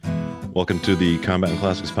Welcome to the Combat and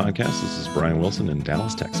Classics podcast. This is Brian Wilson in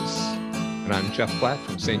Dallas, Texas. And I'm Jeff Blatt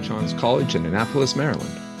from St. John's College in Annapolis,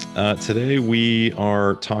 Maryland. Today we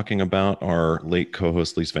are talking about our late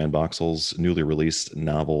co-host Lise Van Boxel's newly released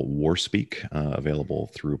novel War Speak,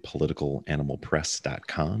 available through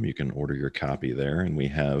politicalanimalpress.com. You can order your copy there. And we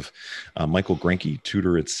have Michael Granke,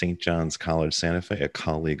 tutor at St. John's College, Santa Fe, a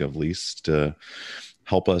colleague of Lise, to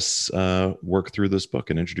help us work through this book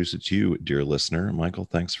and introduce it to you, dear listener. Michael,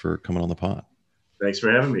 thanks for coming on the pod. Thanks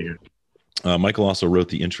for having me here. Michael also wrote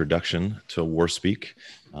the introduction to War Speak,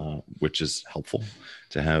 which is helpful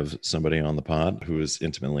to have somebody on the pod who is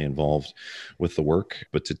intimately involved with the work.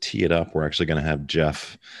 But to tee it up, we're actually going to have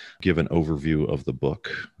Jeff give an overview of the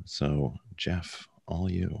book. So, Jeff,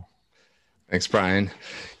 all you. Thanks, Brian.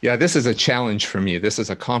 Yeah, this is a challenge for me. This is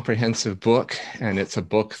a comprehensive book, and it's a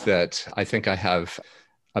book that I think I have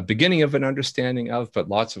a beginning of an understanding of, but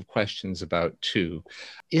lots of questions about too.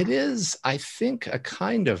 It is, I think, a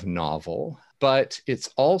kind of novel, but it's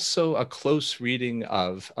also a close reading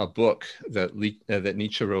of a book that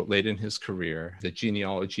Nietzsche wrote late in his career, The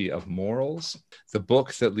Genealogy of Morals. The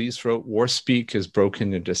book that Lise wrote, War Speak, is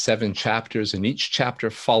broken into 7 chapters, and each chapter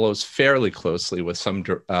follows fairly closely with some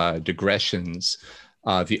digressions,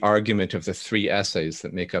 the argument of the 3 essays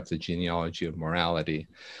that make up the Genealogy of Morality.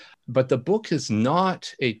 But the book is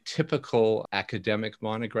not a typical academic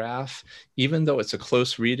monograph. Even though it's a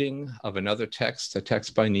close reading of another text, a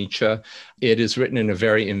text by Nietzsche, it is written in a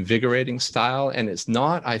very invigorating style, and it's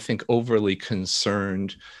not, I think, overly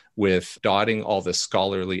concerned with dotting all the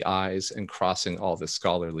scholarly I's and crossing all the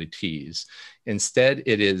scholarly T's. Instead,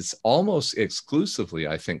 it is almost exclusively,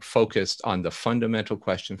 I think, focused on the fundamental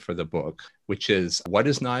question for the book, which is, what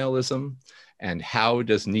is nihilism? And how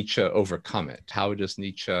does Nietzsche overcome it? How does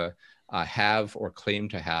Nietzsche have or claim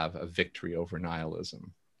to have a victory over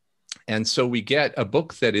nihilism? And so we get a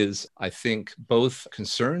book that is, I think, both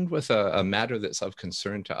concerned with a matter that's of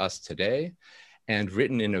concern to us today and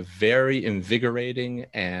written in a very invigorating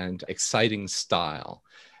and exciting style.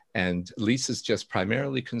 And Lise is just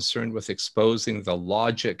primarily concerned with exposing the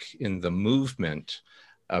logic in the movement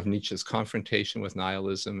of Nietzsche's confrontation with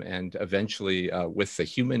nihilism and eventually with the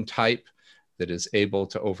human type that is able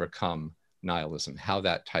to overcome nihilism, how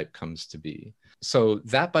that type comes to be. So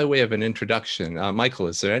that by way of an introduction. Michael,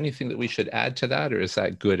 is there anything that we should add to that, or is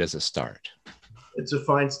that good as a start? It's a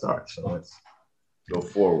fine start, so let's go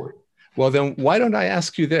forward. Well, then why don't I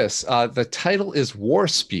ask you this? The title is War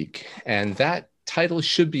Speak, and that title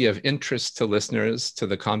should be of interest to listeners to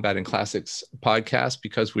the Combat and Classics podcast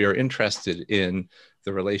because we are interested in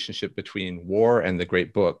the relationship between war and the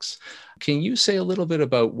great books. Can you say a little bit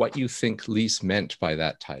about what you think Lise meant by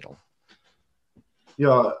that title?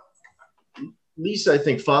 Yeah, Lise, I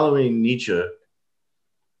think, following Nietzsche,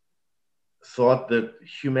 thought that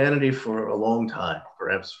humanity for a long time,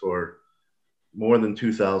 perhaps for more than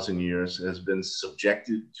 2,000 years, has been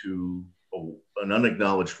subjected to an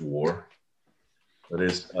unacknowledged war. That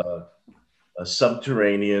is a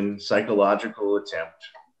subterranean psychological attempt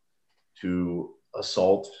to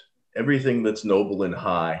assault everything that's noble and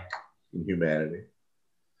high in humanity.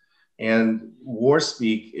 And War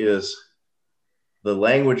Speak is the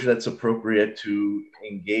language that's appropriate to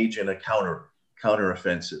engage in a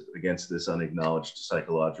counteroffensive against this unacknowledged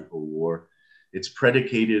psychological war. It's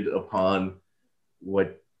predicated upon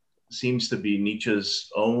what seems to be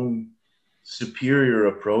Nietzsche's own superior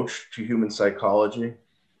approach to human psychology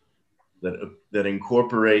that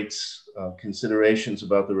incorporates considerations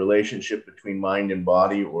about the relationship between mind and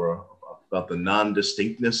body, or about the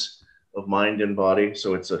non-distinctness of mind and body.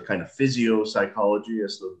 So it's a kind of physio-psychology,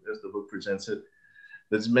 as the book presents it,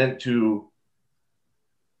 that's meant to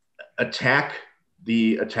attack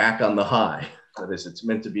the attack on the high. That is, it's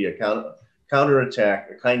meant to be a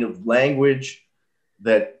counterattack, a kind of language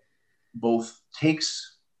that both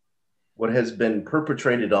takes what has been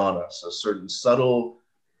perpetrated on us, a certain subtle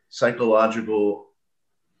psychological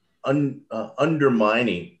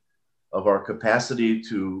undermining of our capacity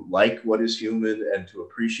to like what is human and to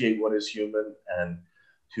appreciate what is human and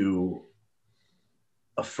to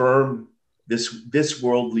affirm this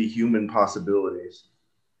worldly human possibilities.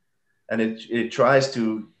 And it tries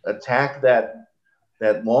to attack that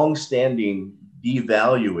long-standing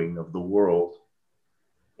devaluing of the world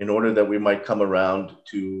in order that we might come around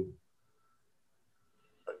to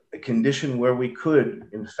a condition where we could,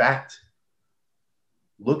 in fact,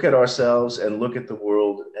 look at ourselves and look at the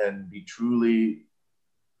world and be truly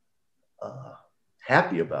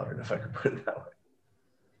happy about it, if I could put it that way.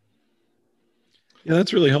 Yeah,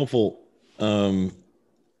 that's really helpful. And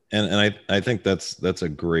I think that's a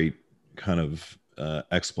great kind of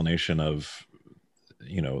explanation of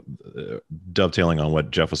dovetailing on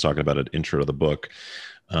what Jeff was talking about at intro to the book,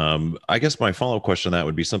 I guess my follow-up question to that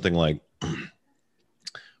would be something like,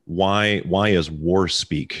 why is war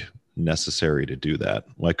speak necessary to do that?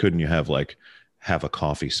 Why couldn't you have a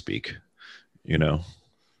coffee speak?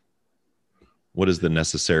 What is the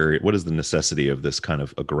necessity of this kind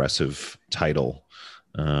of aggressive title,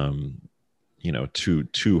 to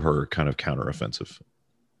her kind of counteroffensive?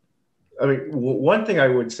 I mean, one thing I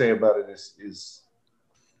would say about it is,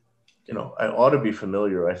 I ought to be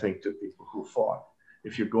familiar, I think, to people who fought.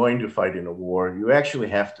 If you're going to fight in a war, you actually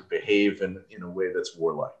have to behave in a way that's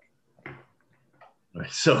warlike.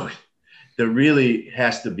 Right? So there really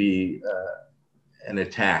has to be an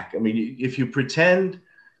attack. I mean, if you pretend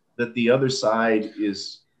that the other side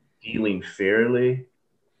is dealing fairly,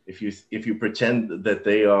 if you pretend that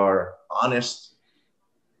they are honest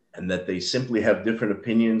and that they simply have different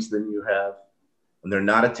opinions than you have, and they're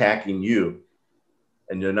not attacking you,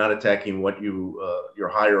 and they're not attacking what your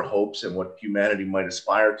higher hopes and what humanity might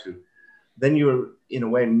aspire to, then you're in a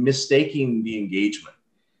way mistaking the engagement.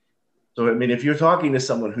 So, I mean, if you're talking to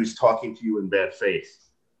someone who's talking to you in bad faith,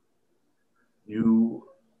 you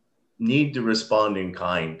need to respond in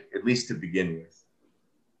kind, at least to begin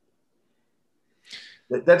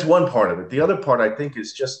with. That's one part of it. The other part, I think,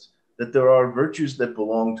 is just that there are virtues that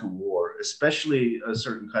belong to war, especially a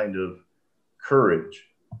certain kind of courage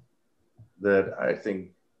that I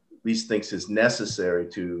think at least thinks is necessary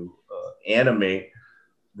to animate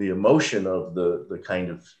the emotion of the kind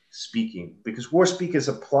of speaking. Because war speak is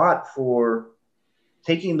a plot for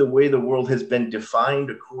taking the way the world has been defined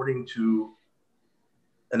according to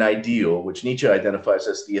an ideal, which Nietzsche identifies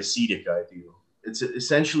as the ascetic ideal. It's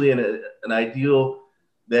essentially an ideal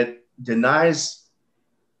that denies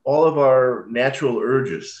all of our natural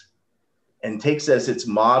urges and takes as its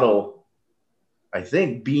model, I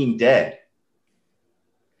think, being dead.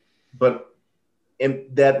 But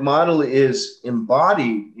that model is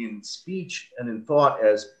embodied in speech and in thought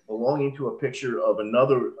as belonging to a picture of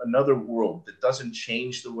another world that doesn't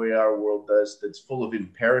change the way our world does, that's full of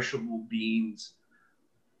imperishable beings,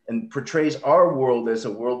 and portrays our world as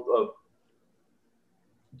a world of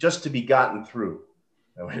just to be gotten through,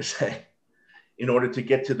 I would say, in order to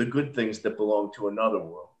get to the good things that belong to another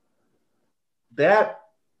world. That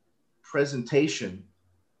presentation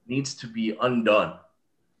needs to be undone,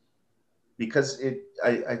 because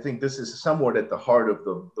I think this is somewhat at the heart of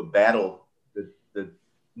the battle that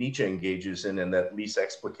Nietzsche engages in and that Lise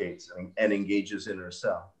explicates and engages in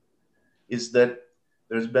herself, is that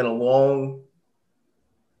there's been a long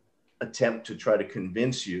attempt to try to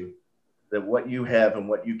convince you that what you have and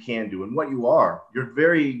what you can do and what you are, your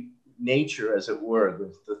very nature, as it were,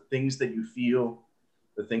 the things that you feel,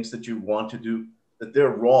 the things that you want to do, that they're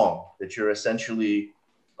wrong, that you're essentially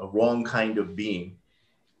a wrong kind of being,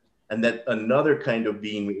 and that another kind of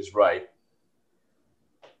being is right.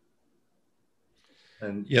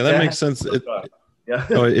 And yeah, that makes sense. Yeah.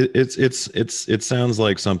 Oh, it sounds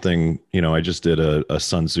like something, I just did a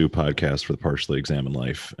Sun Tzu podcast for the Partially Examined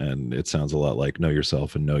Life, and it sounds a lot like know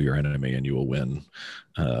yourself and know your enemy and you will win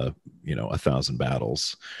 1,000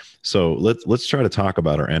 battles. So let's try to talk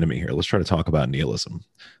about our enemy here. Let's try to talk about nihilism.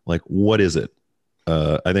 Like, what is it?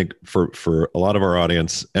 I think for a lot of our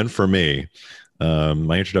audience and for me,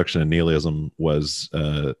 my introduction to nihilism was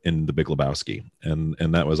in The Big Lebowski,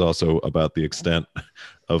 and that was also about the extent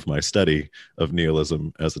of my study of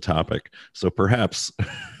nihilism as a topic. So perhaps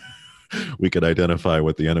we could identify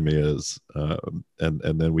what the enemy is, and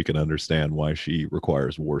then we can understand why she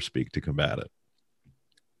requires war speak to combat it.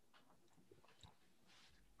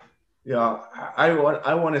 Yeah,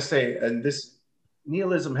 I want to say, and this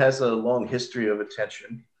nihilism has a long history of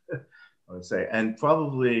attention, I would say, and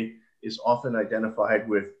probably is often identified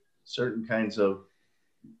with certain kinds of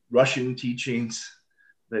Russian teachings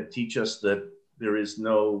that teach us that there is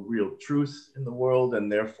no real truth in the world,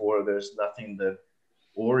 and therefore there's nothing that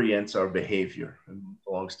orients our behavior. It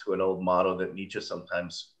belongs to an old motto that Nietzsche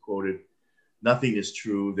sometimes quoted: nothing is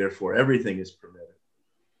true, therefore everything is permitted.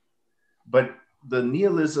 But the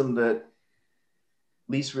nihilism that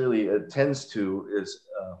Lise really attends to is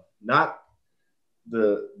not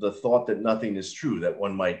the thought that nothing is true that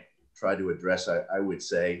one might try to address, I would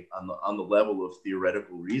say, on the level of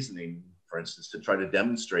theoretical reasoning, for instance, to try to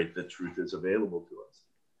demonstrate that truth is available to us.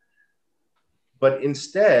 But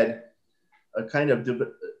instead, a kind of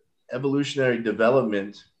evolutionary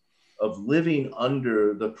development of living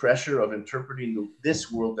under the pressure of interpreting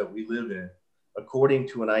this world that we live in according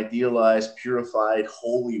to an idealized, purified,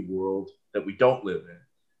 holy world that we don't live in,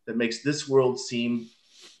 that makes this world seem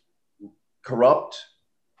corrupt,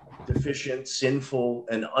 deficient, sinful,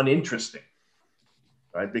 and uninteresting.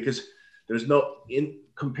 right? Because there's no,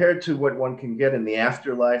 compared to what one can get in the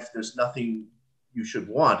afterlife, there's nothing you should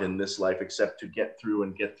want in this life except to get through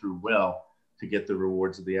and get through well to get the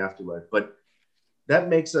rewards of the afterlife. But that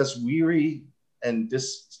makes us weary and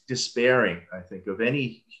despairing, I think, of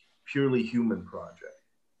any purely human project,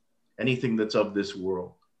 anything that's of this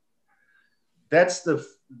world. That's the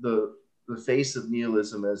face of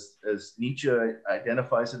nihilism as Nietzsche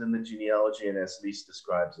identifies it in the genealogy and as Lise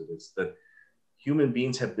describes it. It's that human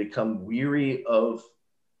beings have become weary of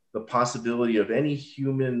the possibility of any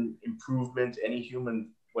human improvement, any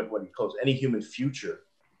human, what he calls any human future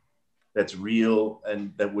that's real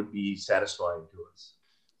and that would be satisfying to us.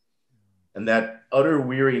 And that utter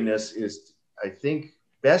weariness is, I think,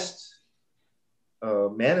 best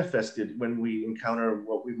manifested when we encounter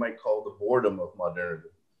what we might call the boredom of modernity.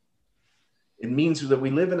 It means that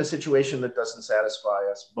we live in a situation that doesn't satisfy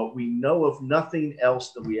us, but we know of nothing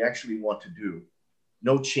else that we actually want to do.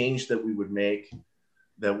 No change that we would make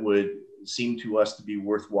that would seem to us to be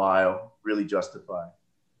worthwhile, really justified.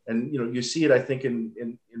 And you see it, I think,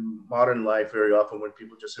 in modern life very often when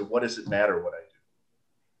people just say, what does it matter what I do?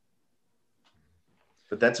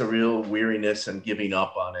 But that's a real weariness and giving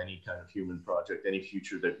up on any kind of human project, any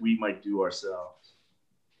future that we might do ourselves.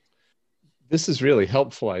 This is really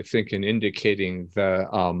helpful, I think, in indicating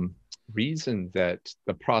the reason that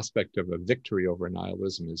the prospect of a victory over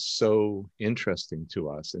nihilism is so interesting to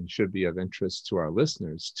us and should be of interest to our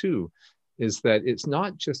listeners too, is that it's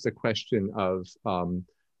not just a question of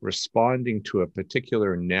responding to a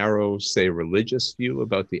particular narrow, say, religious view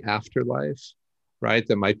about the afterlife, right,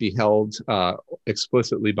 that might be held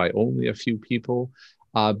explicitly by only a few people.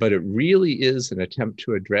 But it really is an attempt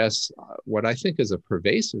to address what I think is a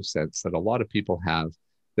pervasive sense that a lot of people have,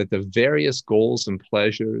 that the various goals and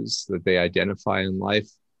pleasures that they identify in life,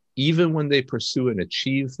 even when they pursue and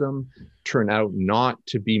achieve them, turn out not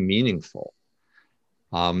to be meaningful.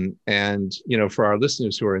 And, for our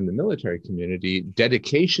listeners who are in the military community,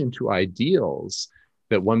 dedication to ideals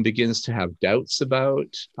that one begins to have doubts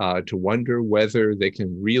about, to wonder whether they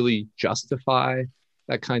can really justify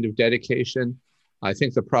that kind of dedication. I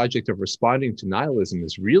think the project of responding to nihilism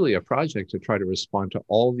is really a project to try to respond to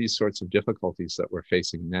all these sorts of difficulties that we're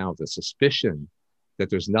facing now, the suspicion that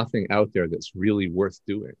there's nothing out there that's really worth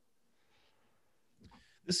doing.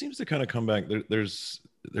 This seems to kind of come back.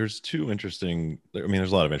 There's two interesting,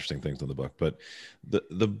 there's a lot of interesting things in the book, but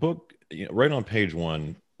the book, right on page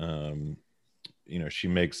 1, she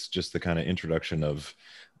makes just the kind of introduction of,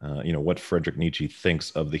 what Friedrich Nietzsche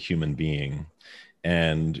thinks of the human being.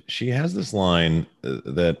 And she has this line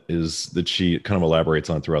that she kind of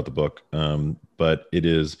elaborates on throughout the book. But it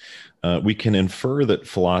is, we can infer that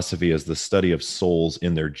philosophy is the study of souls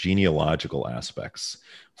in their genealogical aspects.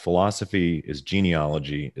 Philosophy is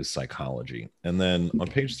genealogy, is psychology. And then on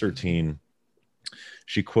page 13,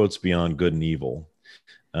 she quotes Beyond Good and Evil.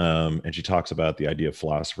 And she talks about the idea of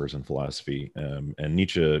philosophers and philosophy. And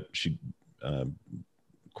Nietzsche, she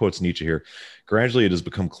quotes Nietzsche here. Gradually, it has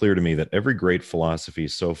become clear to me that every great philosophy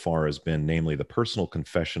so far has been, namely, the personal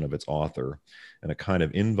confession of its author and a kind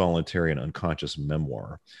of involuntary and unconscious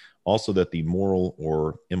memoir. Also, that the moral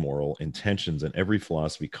or immoral intentions in every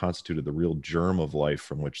philosophy constituted the real germ of life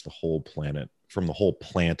from which the whole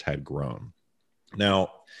plant had grown.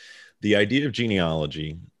 Now, the idea of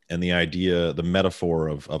genealogy and the metaphor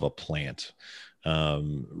of a plant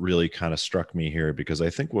really kind of struck me here, because I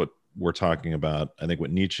think what we're talking about, I think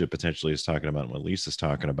what Nietzsche potentially is talking about and what Lise is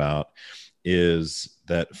talking about is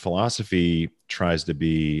that philosophy tries to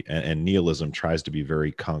be, and nihilism tries to be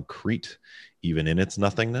very concrete, even in its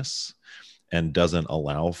nothingness, and doesn't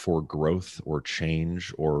allow for growth or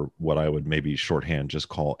change, or what I would maybe shorthand just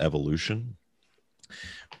call evolution.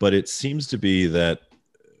 But it seems to be that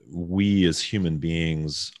we as human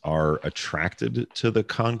beings are attracted to the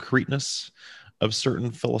concreteness of certain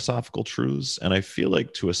philosophical truths. And I feel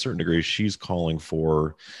like to a certain degree, she's calling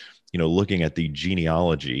for, looking at the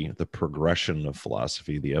genealogy, the progression of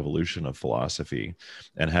philosophy, the evolution of philosophy,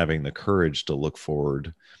 and having the courage to look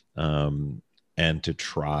forward and to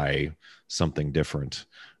try something different,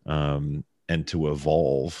 and to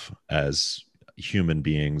evolve as human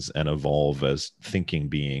beings and evolve as thinking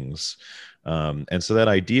beings. And so that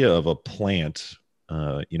idea of a plant,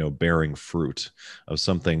 bearing fruit, of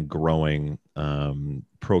something growing,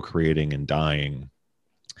 procreating and dying,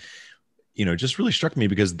 just really struck me,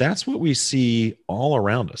 because that's what we see all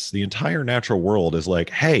around us. The entire natural world is like,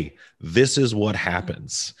 hey, this is what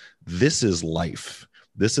happens. This is life.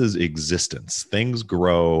 This is existence. Things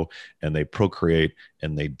grow and they procreate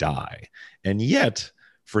and they die. And yet,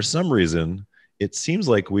 for some reason, it seems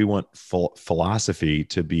like we want philosophy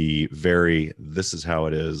to be very, this is how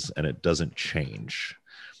it is, and it doesn't change.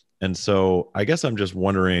 And so I guess I'm just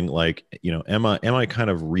wondering, like, am I kind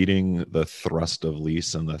of reading the thrust of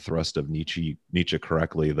Lys and the thrust of Nietzsche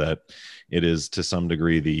correctly, that it is to some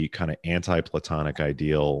degree the kind of anti-Platonic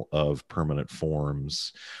ideal of permanent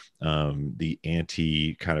forms, the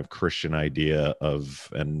anti kind of Christian idea of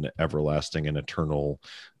an everlasting and eternal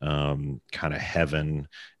kind of heaven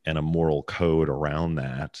and a moral code around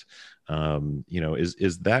that?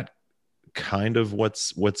 Is that kind of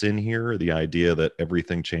what's in here, the idea that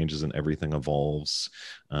everything changes and everything evolves,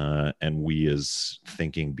 and we as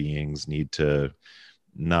thinking beings need to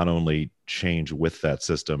not only change with that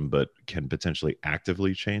system, but can potentially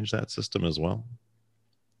actively change that system as well?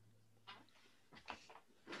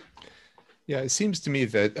 Yeah, it seems to me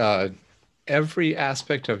that every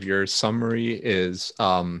aspect of your summary is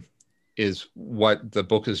what the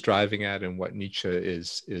book is driving at and what Nietzsche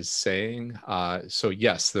is saying. So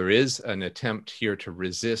yes, there is an attempt here to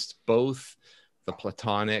resist both the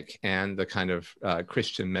Platonic and the kind of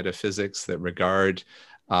Christian metaphysics that regard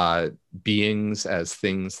beings as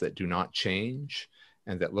things that do not change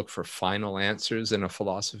and that look for final answers in a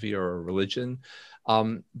philosophy or a religion.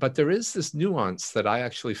 But there is this nuance that I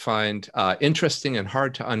actually find interesting and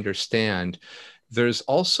hard to understand. There's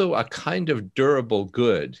also a kind of durable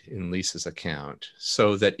good in Lys's account,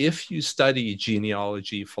 so that if you study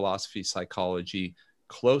genealogy, philosophy, psychology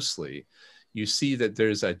closely, you see that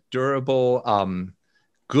there's a durable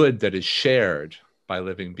good that is shared by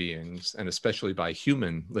living beings, and especially by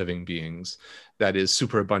human living beings, that is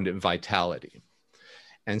superabundant vitality.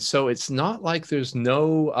 And so it's not like there's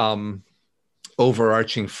no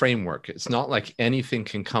overarching framework. It's not like anything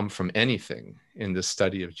can come from anything in the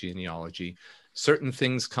study of genealogy. Certain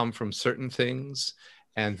things come from certain things,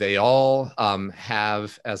 and they all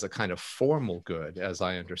have, as a kind of formal good, as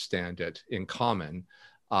I understand it, in common,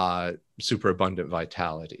 superabundant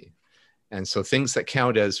vitality. And so things that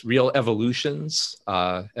count as real evolutions,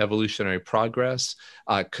 evolutionary progress,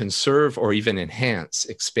 conserve or even enhance,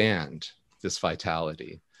 expand this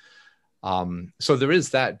vitality. So there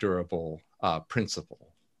is that durable principle.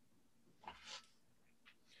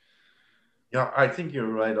 Yeah, I think you're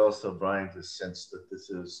right also, Brian, to sense that this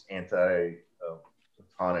is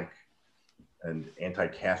anti-Platonic and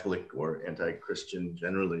anti-Catholic or anti-Christian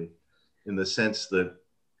generally, in the sense that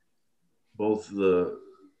both the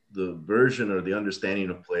version or the understanding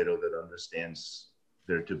of Plato that understands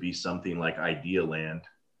there to be something like idea land,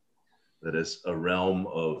 that is a realm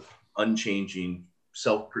of unchanging,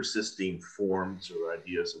 self-persisting forms or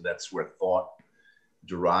ideas, and that's where thought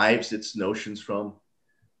derives its notions from.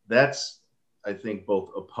 That's, I think,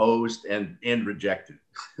 both opposed and rejected.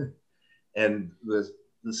 And the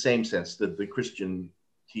same sense that the Christian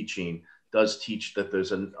teaching does teach that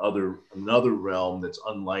there's another realm that's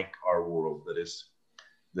unlike our world,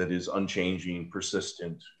 that is unchanging,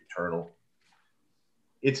 persistent, eternal.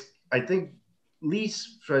 I think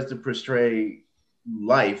Lys tries to portray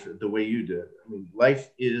life the way you did. I mean,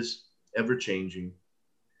 life is ever changing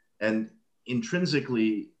and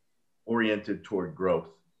intrinsically oriented toward growth.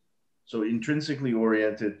 So intrinsically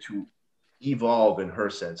oriented to evolve in her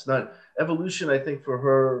sense. Not evolution, I think, for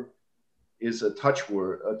her is a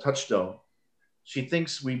touchstone. She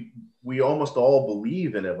thinks we almost all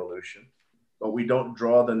believe in evolution, but we don't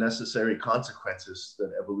draw the necessary consequences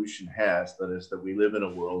that evolution has. That is, that we live in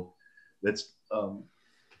a world that's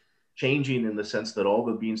changing in the sense that all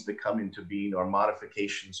the beings that come into being are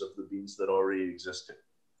modifications of the beings that already existed.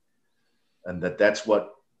 And that's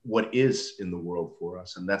what is in the world for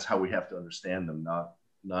us. And that's how we have to understand them,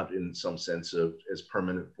 not in some sense of as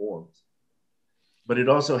permanent forms. But it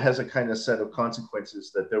also has a kind of set of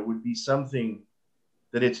consequences that there would be something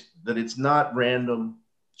that it's not random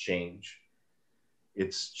change.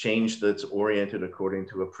 It's change that's oriented according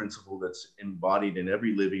to a principle that's embodied in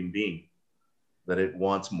every living being, that it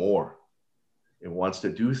wants more. It wants to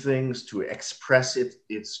do things to express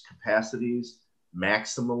its capacities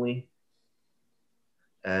maximally.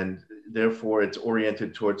 And therefore, it's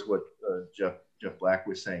oriented towards what Jeff Black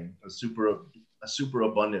was saying, a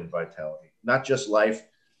superabundant vitality. Not just life,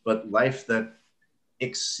 but life that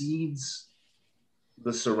exceeds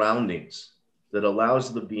the surroundings, that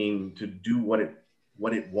allows the being to do what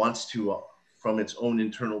it wants to from its own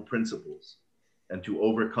internal principles, and to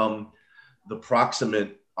overcome the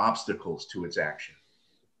proximate obstacles to its action.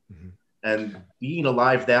 Mm-hmm. And being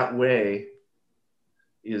alive that way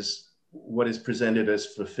is what is presented as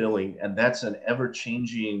fulfilling. And that's an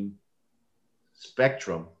ever-changing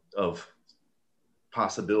spectrum of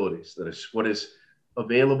possibilities. That is what is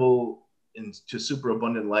available into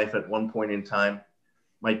superabundant life at one point in time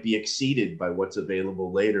might be exceeded by what's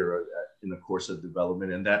available later in the course of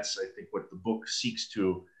development. And that's, I think, what the book seeks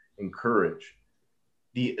to encourage.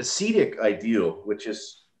 The ascetic ideal, which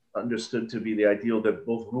is understood to be the ideal that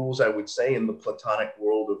both rules, I would say, in the Platonic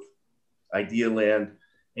world of idea land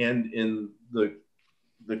and in the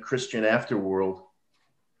Christian afterworld,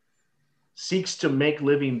 seeks to make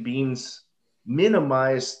living beings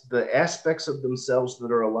minimize the aspects of themselves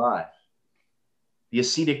that are alive. The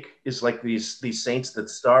ascetic is like these saints that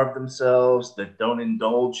starve themselves, that don't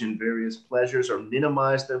indulge in various pleasures or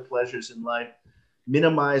minimize their pleasures in life,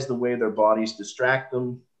 minimize the way their bodies distract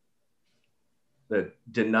them, that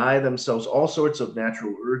deny themselves all sorts of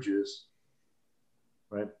natural urges,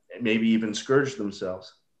 right? And maybe even scourge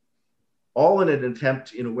themselves, all in an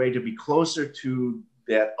attempt, in a way, to be closer to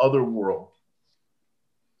that other world,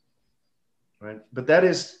 right? But that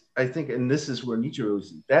is, I think, and this is where Nietzsche really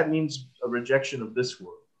sees, that means a rejection of this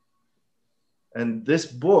world. And this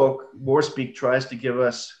book, War Speak, tries to give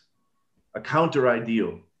us a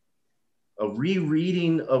counter-ideal, a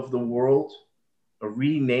rereading of the world, a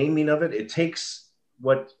renaming of it. It takes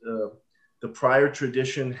what the prior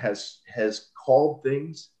tradition has called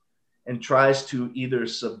things and tries to either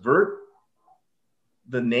subvert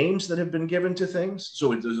the names that have been given to things.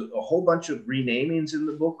 So there's a whole bunch of renamings in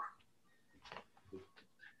the book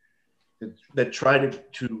that try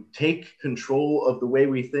to take control of the way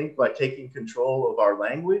we think by taking control of our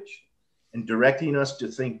language and directing us to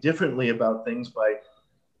think differently about things by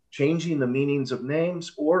changing the meanings of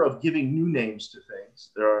names or of giving new names to things.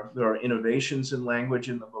 There are innovations in language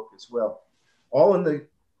in the book as well, all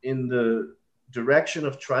in the direction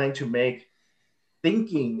of trying to make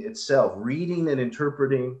thinking itself, reading and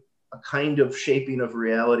interpreting, a kind of shaping of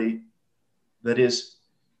reality that is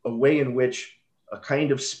a way in which a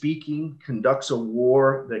kind of speaking conducts a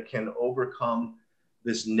war that can overcome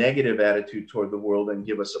this negative attitude toward the world and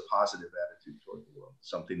give us a positive attitude toward the world,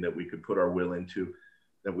 something that we could put our will into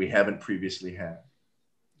that we haven't previously had.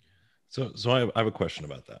 So I have a question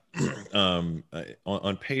about that.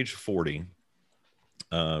 On page 40,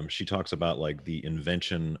 she talks about like the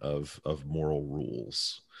invention of moral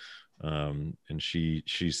rules. And she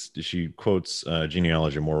quotes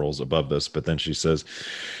Genealogy of Morals above this, but then she says,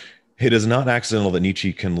 it is not accidental that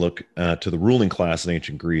Nietzsche can look to the ruling class in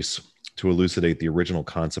ancient Greece to elucidate the original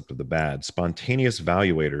concept of the bad. Spontaneous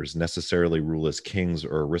valuators necessarily rule as kings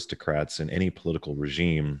or aristocrats in any political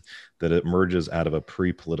regime that emerges out of a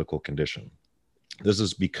pre-political condition. This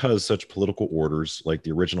is because such political orders, like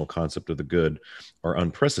the original concept of the good, are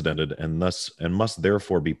unprecedented and must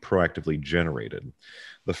therefore be proactively generated.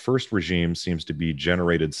 The first regime seems to be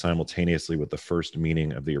generated simultaneously with the first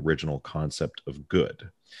meaning of the original concept of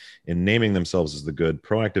good. In naming themselves as the good,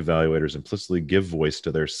 proactive evaluators implicitly give voice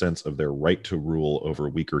to their sense of their right to rule over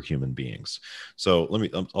weaker human beings. So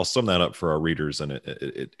I'll sum that up for our readers, and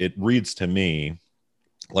it reads to me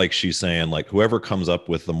like she's saying, like, whoever comes up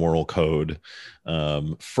with the moral code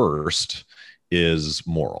first is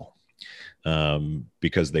moral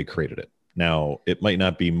because they created it. Now, it might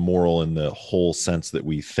not be moral in the whole sense that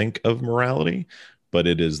we think of morality, but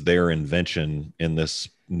it is their invention in this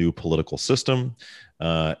new political system.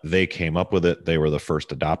 They came up with it. They were the first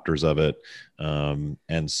adopters of it.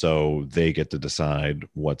 And so they get to decide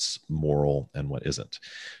what's moral and what isn't.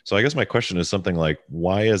 So I guess my question is something like,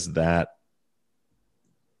 why is that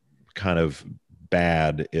kind of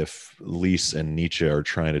bad if Lys and Nietzsche are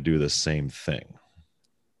trying to do the same thing?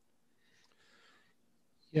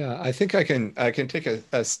 Yeah, I think I can take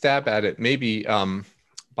a stab at it, maybe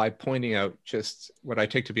by pointing out just what I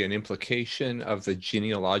take to be an implication of the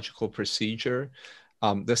genealogical procedure.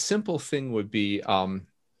 The simple thing would be,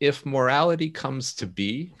 if morality comes to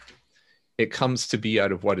be, it comes to be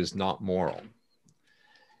out of what is not moral.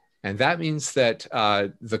 And that means that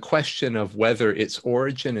the question of whether its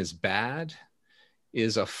origin is bad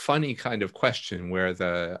is a funny kind of question where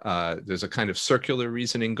there's a kind of circular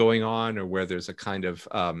reasoning going on, or where there's a kind of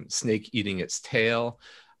snake eating its tail,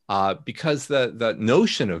 because the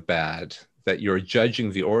notion of bad that you're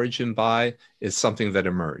judging the origin by is something that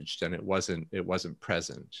emerged, and it wasn't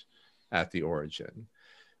present at the origin,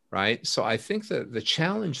 right? So I think that the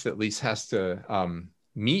challenge that Lys has to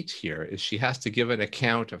meet here is she has to give an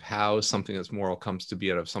account of how something that's moral comes to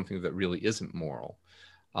be out of something that really isn't moral.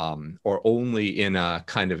 Or only in a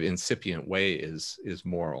kind of incipient way is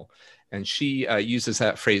moral. And she uses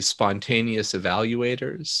that phrase, spontaneous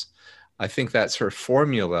evaluators. I think that's her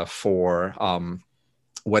formula for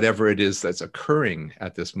whatever it is that's occurring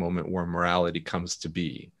at this moment where morality comes to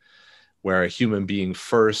be, where a human being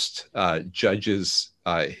first judges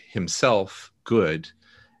himself good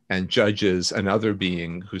and judges another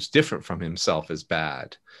being who's different from himself as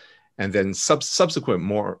bad. And then subsequent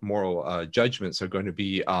moral judgments are going to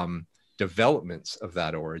be developments of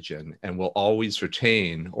that origin, and will always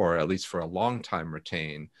retain, or at least for a long time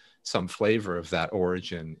retain, some flavor of that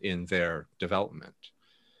origin in their development,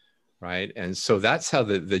 right? And so that's how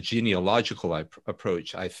the genealogical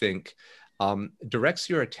approach, I think, directs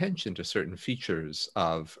your attention to certain features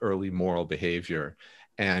of early moral behavior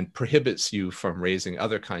and prohibits you from raising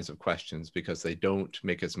other kinds of questions because they don't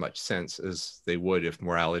make as much sense as they would if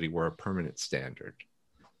morality were a permanent standard.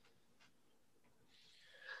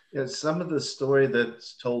 Yeah, some of the story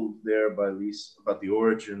that's told there by Lise about the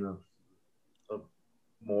origin of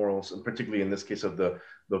morals, and particularly in this case of the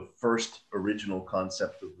first original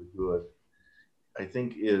concept of the good, I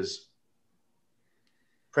think is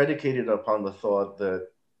predicated upon the thought that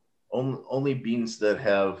only beings that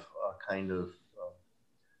have a kind of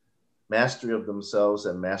mastery of themselves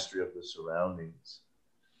and mastery of the surroundings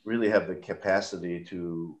really have the capacity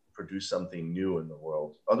to produce something new in the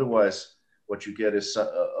world. Otherwise, what you get is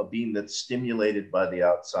a being that's stimulated by the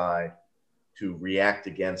outside to react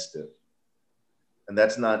against it. And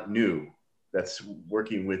that's not new. That's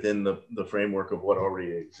working within the framework of what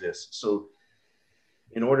already exists. So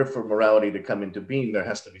in order for morality to come into being, there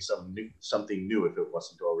has to be something new if it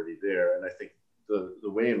wasn't already there. And I think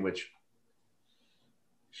the way in which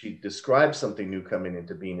she describes something new coming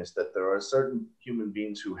into being is that there are certain human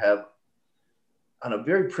beings who have, on a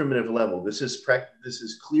very primitive level, this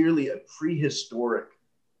is clearly a prehistoric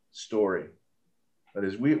story. That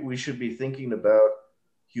is, we should be thinking about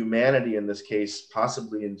humanity in this case,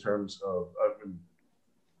 possibly in terms of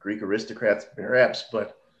Greek aristocrats, perhaps,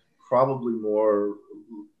 but probably more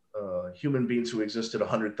human beings who existed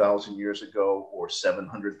 100,000 years ago or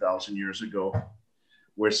 700,000 years ago,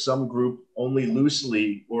 where some group only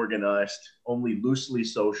loosely organized, only loosely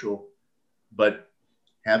social, but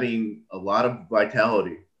having a lot of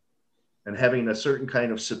vitality and having a certain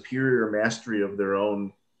kind of superior mastery of their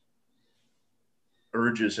own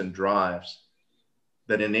urges and drives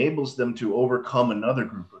that enables them to overcome another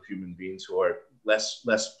group of human beings who are less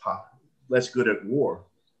good at war,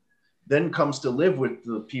 then comes to live with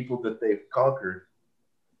the people that they've conquered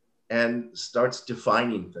and starts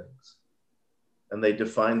defining things. And they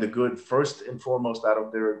define the good first and foremost out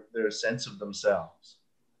of their sense of themselves.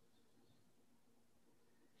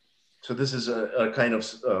 So this is a kind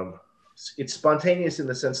of, it's spontaneous in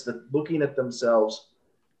the sense that looking at themselves,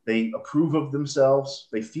 they approve of themselves,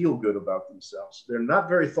 they feel good about themselves. They're not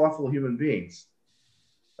very thoughtful human beings,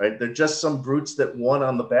 right? They're just some brutes that won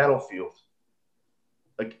on the battlefield,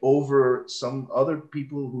 like over some other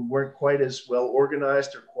people who weren't quite as well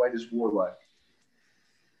organized or quite as warlike.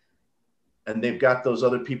 And they've got those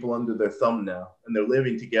other people under their thumb now, and they're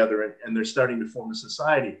living together, and they're starting to form a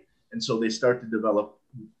society. And so they start to develop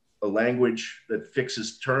a language that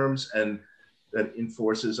fixes terms and that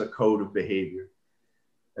enforces a code of behavior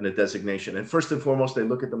and a designation. And first and foremost, they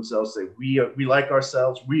look at themselves, say, we like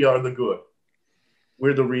ourselves, we are the good,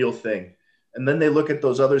 we're the real thing. And then they look at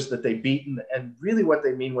those others that they beat, and really what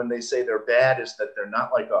they mean when they say they're bad is that they're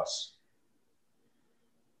not like us.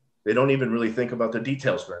 They don't even really think about the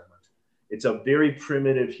details very much. It's a very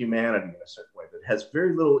primitive humanity in a certain way that has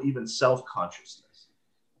very little even self-consciousness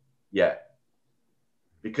yet,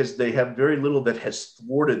 because they have very little that has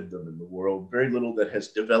thwarted them in the world, very little that has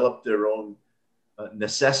developed their own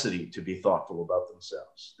necessity to be thoughtful about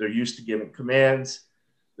themselves. They're used to giving commands.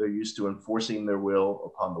 They're used to enforcing their will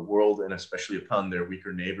upon the world and especially upon their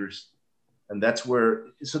weaker neighbors. And that's where,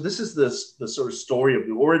 so this is the sort of story of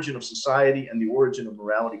the origin of society and the origin of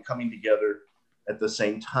morality coming together at the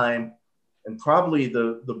same time, and probably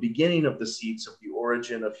the beginning of the seeds of the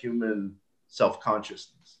origin of human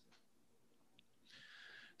self-consciousness.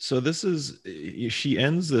 So this is, she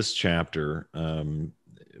ends this chapter.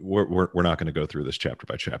 We're not going to go through this chapter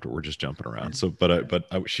by chapter. We're just jumping around. So, but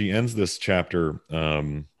she ends this chapter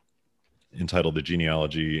entitled "The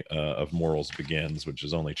Genealogy of Morals Begins," which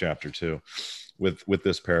is only chapter 2, with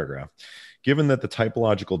this paragraph. Given that the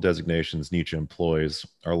typological designations Nietzsche employs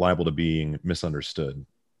are liable to being misunderstood,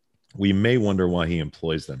 we may wonder why he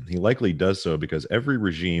employs them. He likely does so because every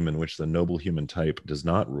regime in which the noble human type does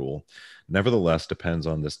not rule, nevertheless depends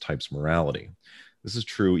on this type's morality. This is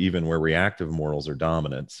true even where reactive morals are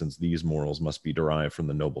dominant, since these morals must be derived from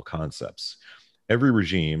the noble concepts. Every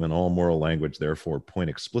regime and all moral language, therefore, point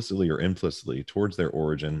explicitly or implicitly towards their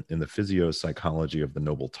origin in the physiopsychology of the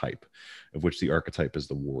noble type, of which the archetype is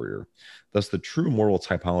the warrior. Thus, the true moral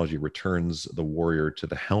typology returns the warrior to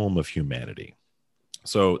the helm of humanity.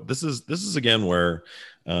 So this is again where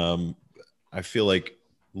I feel like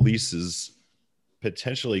Lise's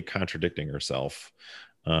potentially contradicting herself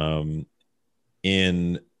um,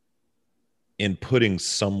 in putting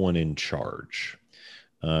someone in charge,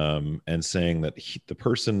 and saying that the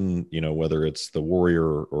person, whether it's the warrior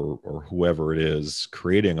or whoever it is,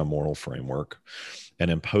 creating a moral framework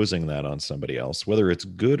and imposing that on somebody else, whether it's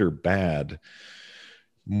good or bad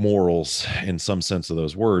morals in some sense of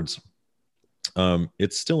those words,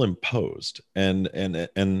 it's still imposed. And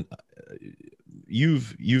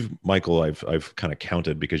you've Michael, I've kind of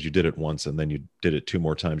counted, because you did it once and then you did it 2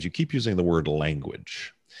 more times. You keep using the word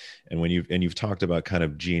language. And you've talked about kind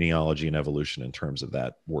of genealogy and evolution in terms of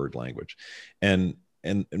that word language. And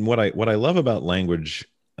what I love about language,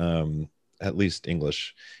 at least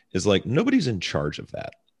English, is like nobody's in charge of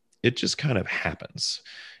that. It just kind of happens.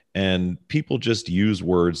 And people just use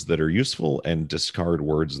words that are useful and discard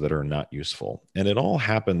words that are not useful. And it all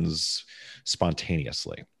happens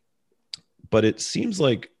spontaneously. But it seems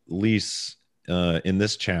like Lise, in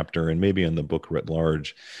this chapter, and maybe in the book writ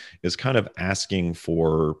large, is kind of asking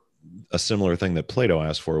for a similar thing that Plato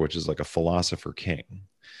asked for, which is like a philosopher king.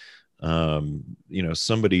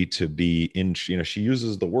 Somebody to be in, she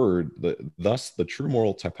uses the word, thus the true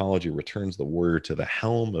moral typology returns the warrior to the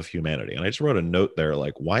helm of humanity. And I just wrote a note there,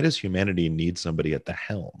 like, why does humanity need somebody at the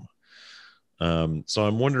helm? So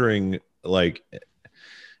I'm wondering, like,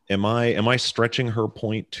 am I stretching her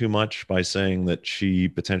point too much by saying that she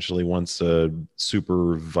potentially wants a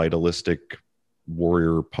super vitalistic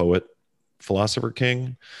warrior poet philosopher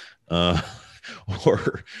king?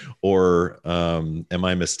 Or am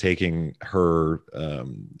I mistaking her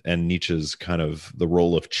and Nietzsche's kind of the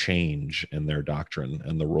role of change in their doctrine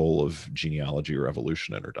and the role of genealogy or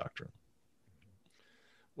evolution in her doctrine?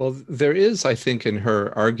 Well, there is, I think, in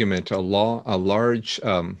her argument a large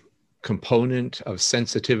component of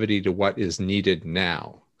sensitivity to what is needed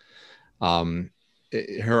now.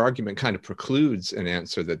 Her argument kind of precludes an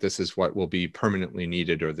answer that this is what will be permanently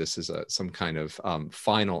needed, or this is some kind of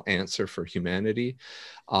final answer for humanity.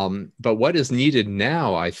 But what is needed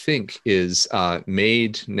now, I think, is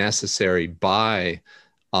made necessary by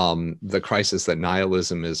the crisis that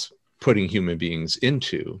nihilism is putting human beings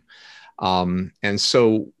into. And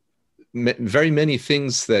so very many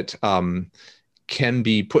things that can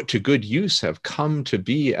be put to good use have come to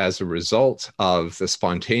be as a result of the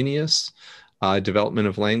spontaneous development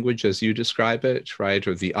of language, as you describe it, right?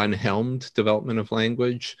 Or the unhelmed development of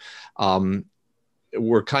language.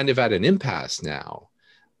 We're kind of at an impasse now,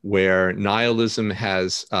 where nihilism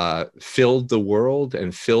has filled the world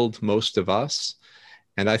and filled most of us.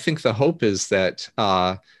 And I think the hope is that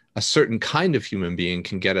a certain kind of human being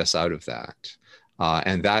can get us out of that.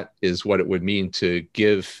 And that is what it would mean to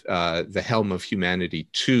give the helm of humanity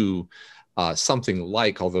to something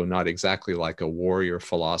like, although not exactly like, a warrior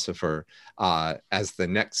philosopher as the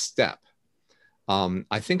next step.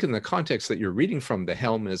 I think in the context that you're reading from, the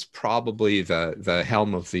helm is probably the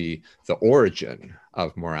helm of the origin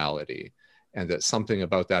of morality, and that something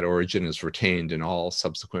about that origin is retained in all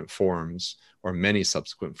subsequent forms, or many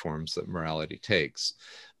subsequent forms that morality takes.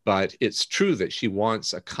 But it's true that she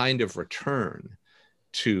wants a kind of return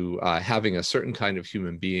to having a certain kind of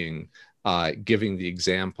human being giving the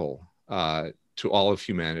example to all of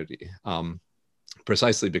humanity,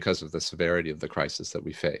 precisely because of the severity of the crisis that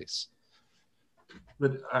we face.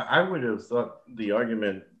 But I would have thought the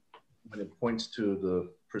argument, when it points to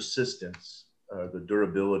the persistence, the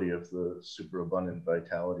durability of the superabundant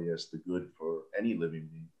vitality as the good for any living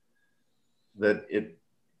being, that it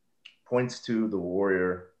points to the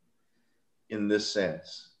warrior in this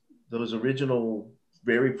sense. Those original,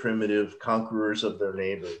 very primitive conquerors of their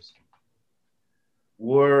neighbors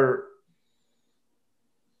were,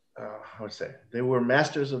 they were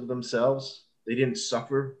masters of themselves. They didn't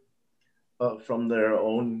suffer from their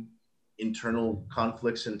own internal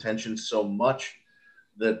conflicts and tensions so much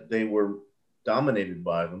that they were dominated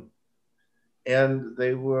by them. And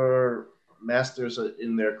they were masters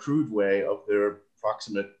in their crude way of their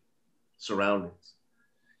proximate surroundings.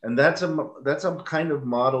 And that's a kind of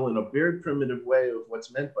model in a very primitive way of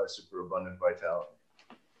what's meant by superabundant vitality.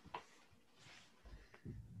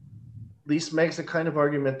 Lise makes a kind of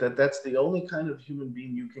argument that that's the only kind of human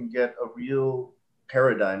being you can get a real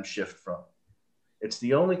paradigm shift from. It's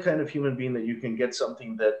the only kind of human being that you can get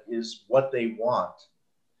something that is what they want,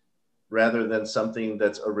 rather than something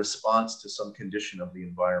that's a response to some condition of the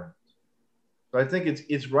environment. So I think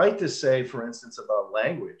it's right to say, for instance, about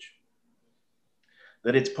language,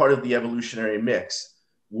 that it's part of the evolutionary mix.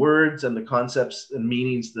 Words and the concepts and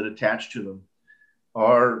meanings that attach to them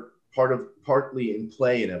are partly in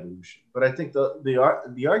play in evolution. But I think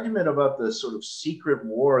the argument about the sort of secret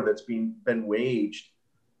war that's been waged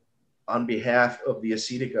on behalf of the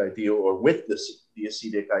ascetic ideal or with the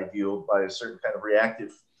ascetic ideal by a certain kind of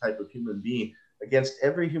reactive type of human being against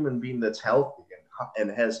every human being that's healthy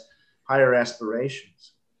and has higher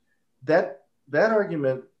aspirations. That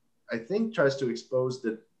argument, I think, tries to expose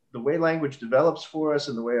that the way language develops for us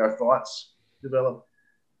and the way our thoughts develop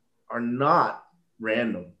are not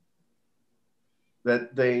random,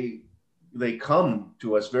 that they come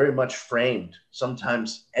to us very much framed,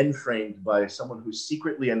 sometimes enframed by someone who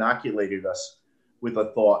secretly inoculated us with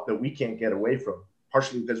a thought that we can't get away from,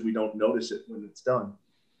 partially because we don't notice it when it's done.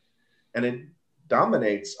 And it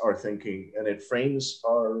dominates our thinking and it frames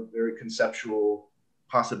our very conceptual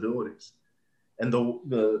possibilities. And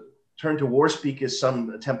the turn to war speak is some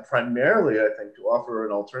attempt primarily, I think, to offer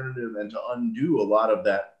an alternative and to undo a lot of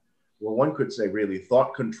that, well, one could say really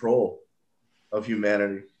thought control of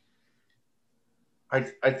humanity.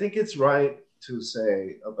 I think it's right to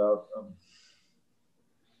say about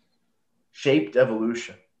shaped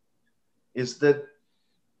evolution is that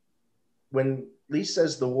when Lee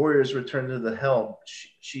says the warriors return to the helm,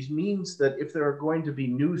 she means that if there are going to be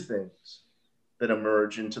new things that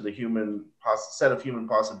emerge into the set of human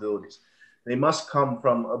possibilities, they must come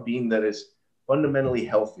from a being that is fundamentally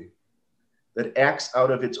healthy, that acts out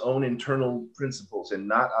of its own internal principles and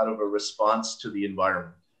not out of a response to the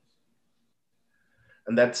environment.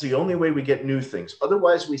 And that's the only way we get new things.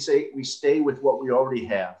 Otherwise, we stay with what we already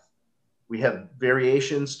have. We have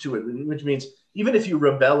variations to it, which means even if you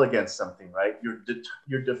rebel against something, right,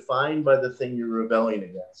 you're defined by the thing you're rebelling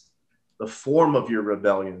against. The form of your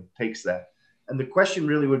rebellion takes that. And the question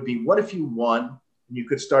really would be, what if you won and you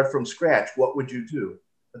could start from scratch? What would you do?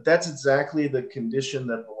 But that's exactly the condition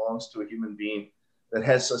that belongs to a human being that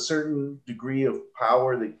has a certain degree of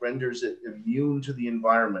power that renders it immune to the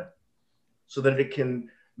environment so that it can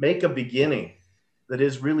make a beginning that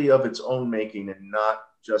is really of its own making and not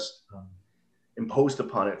just imposed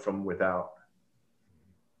upon it from without.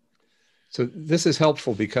 So this is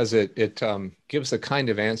helpful because it gives a kind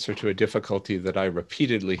of answer to a difficulty that I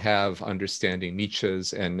repeatedly have understanding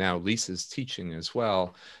Nietzsche's and now Lisa's teaching as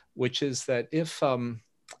well, which is that if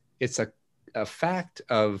it's a fact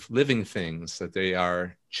of living things that they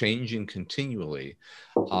are changing continually,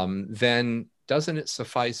 then doesn't it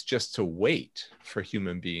suffice just to wait for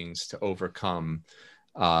human beings to overcome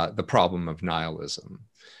the problem of nihilism?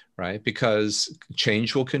 Right? Because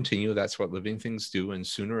change will continue. That's what living things do. And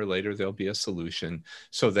sooner or later, there'll be a solution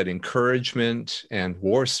so that encouragement and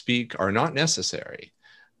war speak are not necessary.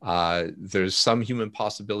 There's some human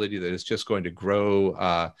possibility that is just going to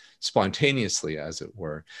grow spontaneously, as it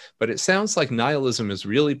were. But it sounds like nihilism is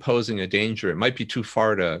really posing a danger. It might be too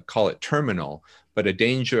far to call it terminal, but a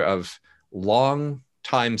danger of long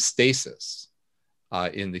time stasis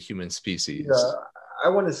in the human species. Yeah. I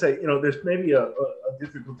want to say, there's maybe a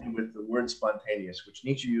difficulty with the word spontaneous, which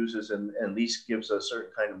Nietzsche uses and at least gives a certain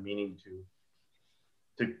kind of meaning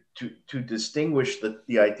to distinguish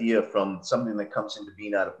the idea from something that comes into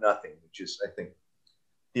being out of nothing, which is, I think,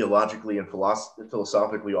 theologically and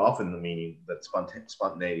philosophically often the meaning that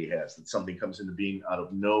spontaneity has, that something comes into being out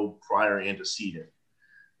of no prior antecedent.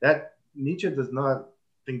 That Nietzsche does not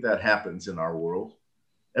think that happens in our world.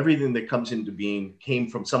 Everything that comes into being came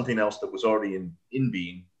from something else that was already in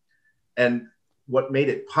being. And what made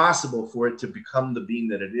it possible for it to become the being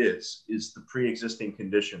that it is the pre-existing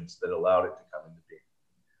conditions that allowed it to come into being.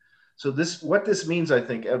 So what this means, I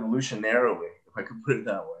think, evolutionarily, if I could put it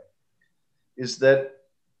that way, is that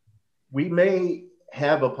we may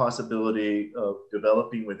have a possibility of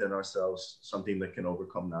developing within ourselves something that can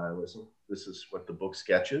overcome nihilism. This is what the book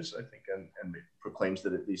sketches, I think, and it proclaims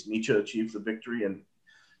that at least Nietzsche achieved the victory and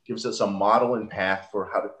gives us a model and path for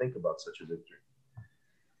how to think about such a victory.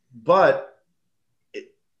 But,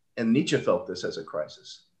 and Nietzsche felt this as a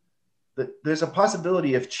crisis, that there's a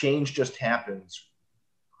possibility if change just happens,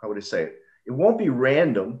 how would I say it? It won't be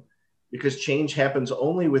random because change happens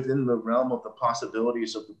only within the realm of the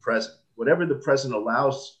possibilities of the present. Whatever the present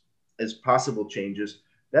allows as possible changes,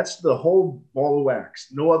 that's the whole ball of wax.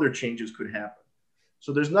 No other changes could happen.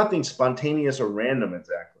 So there's nothing spontaneous or random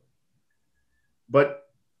exactly. But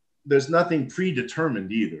there's nothing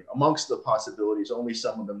predetermined either. Amongst the possibilities, only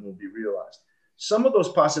some of them will be realized. Some of those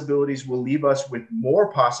possibilities will leave us with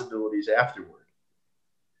more possibilities afterward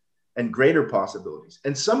and greater possibilities.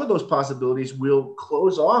 And some of those possibilities will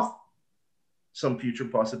close off some future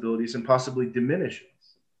possibilities and possibly diminish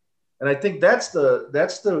us. And I think that's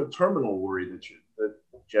the terminal worry that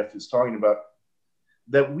Jeff is talking about,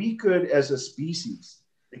 that we could, as a species,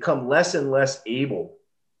 become less and less able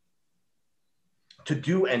to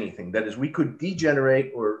do anything. That is, we could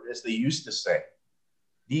degenerate, or as they used to say,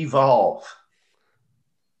 devolve.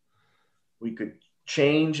 we could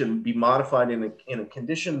change and be modified in a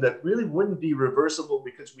condition that really wouldn't be reversible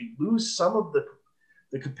because we lose some of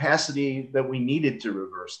the capacity that we needed to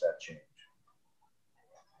reverse that change.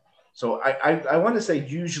 So I want to say,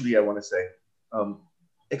 usually I want to say,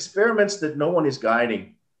 experiments that no one is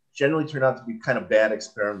guiding generally turn out to be kind of bad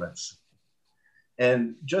experiments.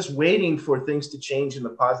 And just waiting for things to change in the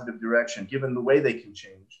positive direction, given the way they can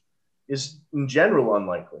change, is in general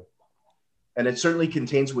unlikely. And it certainly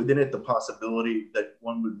contains within it the possibility that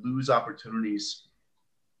one would lose opportunities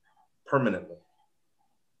permanently.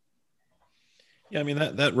 Yeah, I mean,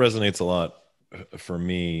 that resonates a lot for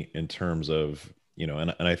me in terms of,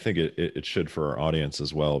 and I think it should for our audience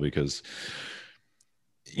as well, because,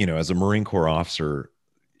 as a Marine Corps officer,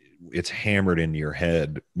 it's hammered into your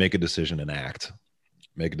head, make a decision and act.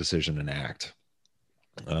 Make a decision and act.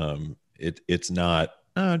 It's not,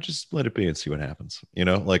 just let it be and see what happens.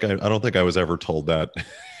 Like I don't think I was ever told that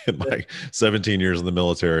in my 17 years in the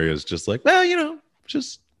military. Is just like, well,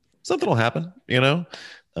 just something will happen. It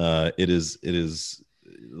is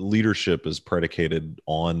leadership is predicated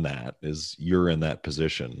on that. Is you're in that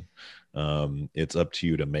position. It's up to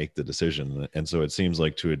you to make the decision. And so it seems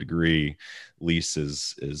like, to a degree, Lise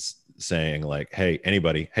is saying like, hey,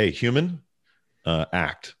 anybody, hey, human,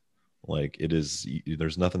 act. Like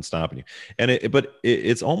there's nothing stopping you. And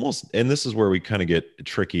it's almost, and this is where we kind of get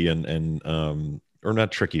tricky and or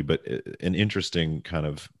not tricky, but an interesting kind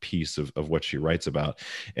of piece of what she writes about.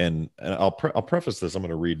 And I'll preface this. I'm going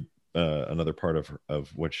to read another part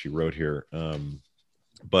of what she wrote here.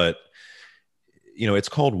 But it's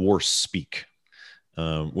called War Speak,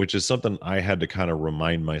 which is something I had to kind of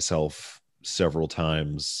remind myself several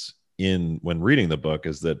times when reading the book,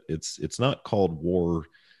 is that it's not called war,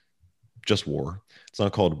 just war. It's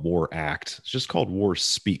not called War Act. It's just called War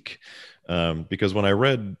Speak. Because when I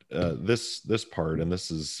read this part, and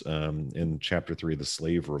this is in chapter 3, The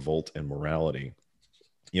Slave Revolt and Morality,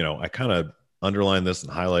 I kind of underlined this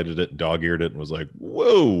and highlighted it and dog-eared it and was like,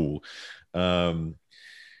 whoa.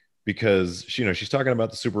 Because she's talking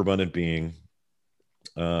about the superabundant being,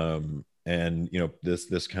 and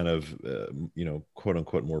this kind of quote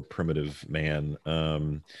unquote more primitive man,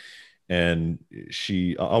 and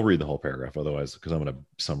I'll read the whole paragraph otherwise, because I'm going to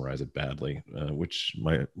summarize it badly, which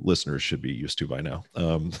my listeners should be used to by now.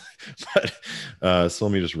 So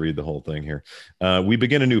let me just read the whole thing here. We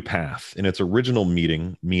begin a new path. In its original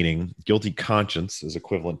meaning, guilty conscience is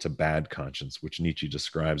equivalent to bad conscience, which Nietzsche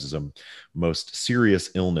describes as a most serious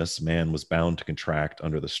illness man was bound to contract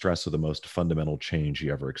under the stress of the most fundamental change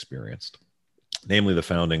he ever experienced, namely the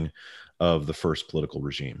founding of the first political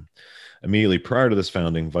regime. Immediately prior to this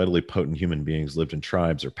founding, vitally potent human beings lived in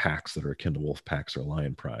tribes or packs that are akin to wolf packs or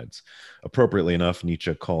lion prides. Appropriately enough,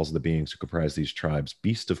 Nietzsche calls the beings who comprise these tribes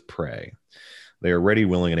beasts of prey. They are ready,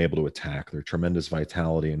 willing, and able to attack. Their tremendous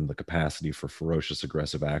vitality and the capacity for ferocious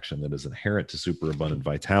aggressive action that is inherent to superabundant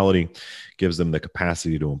vitality gives them the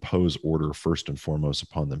capacity to impose order first and foremost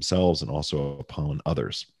upon themselves and also upon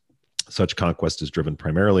others. Such conquest is driven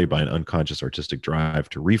primarily by an unconscious artistic drive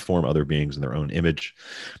to reform other beings in their own image.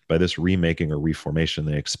 By this remaking or reformation,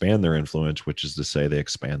 they expand their influence, which is to say they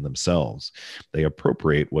expand themselves. They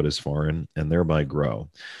appropriate what is foreign and thereby grow.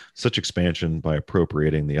 Such expansion by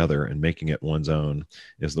appropriating the other and making it one's own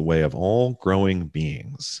is the way of all growing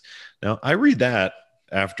beings. Now, I read that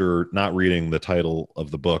after not reading the title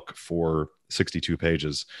of the book for 62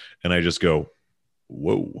 pages, and I just go,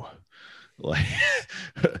 whoa. Like,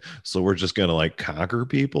 so we're just gonna like conquer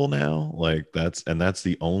people now, like that's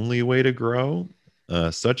the only way to grow.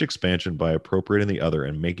 Such expansion by appropriating the other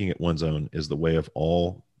and making it one's own is the way of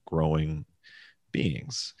all growing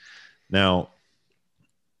beings. Now,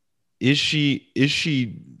 is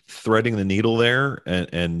she threading the needle there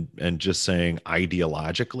and just saying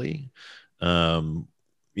ideologically,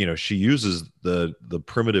 she uses the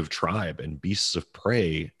primitive tribe and beasts of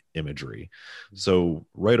prey imagery. So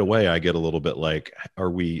right away I get a little bit like, are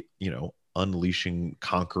we unleashing,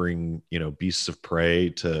 conquering beasts of prey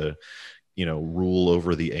to rule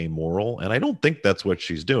over the amoral? And I don't think that's what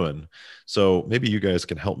she's doing. So maybe you guys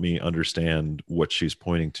can help me understand what she's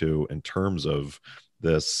pointing to in terms of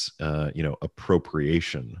this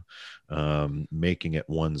appropriation, making it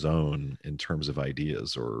one's own in terms of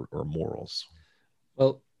ideas or morals.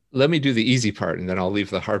 Well, let me do the easy part, and then I'll leave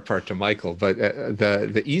the hard part to Michael. But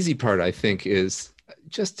the easy part, I think, is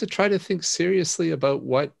just to try to think seriously about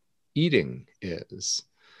what eating is.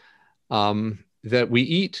 That we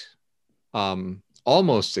eat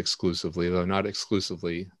almost exclusively, though not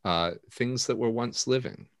exclusively, things that were once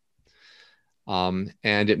living. And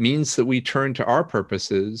it means that we turn to our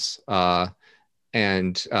purposes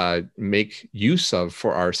and make use of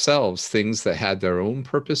for ourselves things that had their own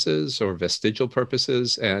purposes or vestigial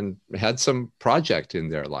purposes and had some project in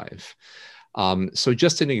their life. So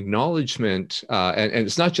just an acknowledgement, and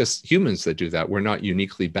it's not just humans that do that. We're not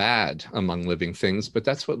uniquely bad among living things, but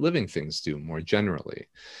that's what living things do more generally.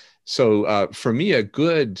 So for me, a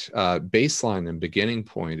good baseline and beginning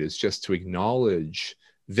point is just to acknowledge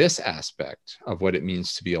this aspect of what it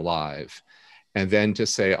means to be alive. And then to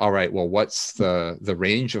say, all right, well, what's the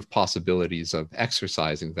range of possibilities of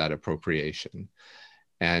exercising that appropriation?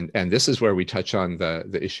 And this is where we touch on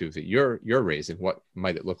the issue that you're raising. What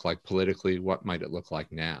might it look like politically? What might it look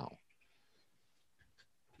like now?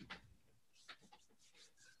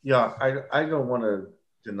 Yeah, I don't want to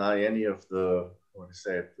deny any of the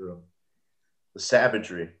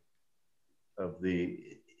savagery of the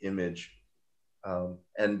image,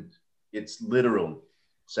 and its literal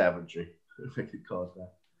savagery, if I could call it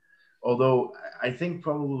that. Although I think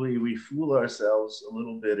probably we fool ourselves a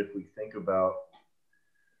little bit if we think about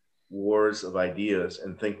wars of ideas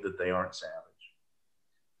and think that they aren't savage.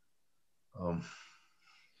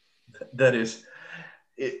 That is,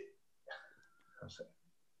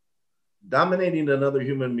 dominating another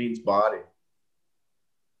human being's body,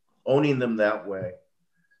 owning them that way,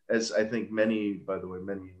 as I think many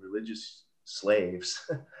religious slaves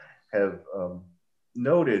have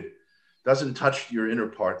noted, doesn't touch your inner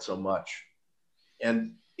part so much.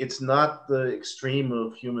 And it's not the extreme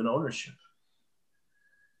of human ownership.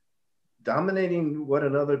 Dominating what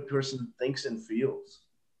another person thinks and feels,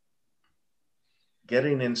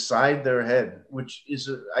 getting inside their head, which is,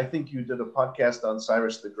 I think you did a podcast on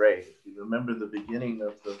Cyrus the Great. If you remember the beginning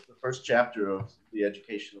of the first chapter of The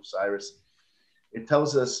Education of Cyrus, it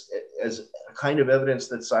tells us as a kind of evidence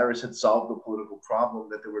that Cyrus had solved the political problem,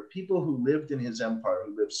 that there were people who lived in his empire,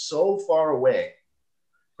 who lived so far away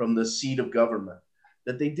from the seat of government,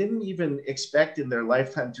 that they didn't even expect in their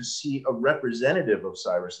lifetime to see a representative of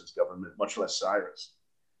Cyrus's government, much less Cyrus.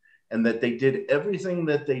 And that they did everything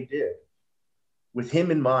that they did with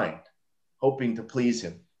him in mind, hoping to please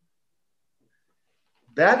him.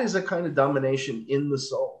 That is a kind of domination in the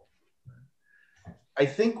soul. I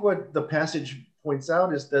think what the passage points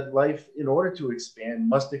out is that life, in order to expand,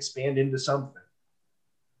 must expand into something.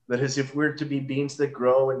 That is, if we're to be beings that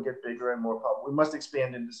grow and get bigger and more powerful, we must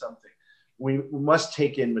expand into something. We must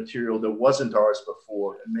take in material that wasn't ours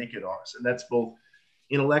before and make it ours. And that's both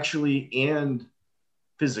intellectually and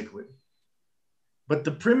physically. But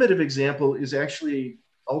the primitive example is actually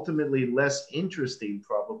ultimately less interesting,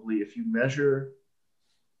 probably, if you measure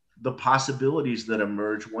the possibilities that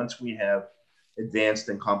emerge once we have advanced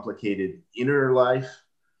and complicated inner life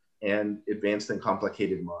and advanced and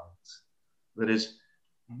complicated minds. That is,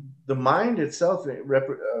 the mind itself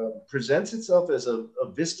presents itself as a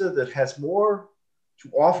vista that has more to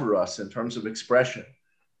offer us in terms of expression,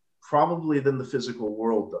 probably, than the physical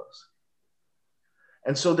world does.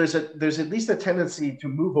 And so there's at least a tendency to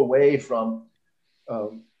move away from,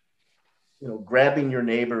 grabbing your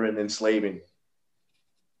neighbor and enslaving him,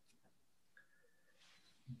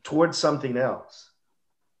 towards something else,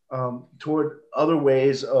 toward other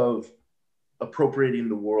ways of appropriating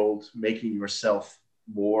the world, making yourself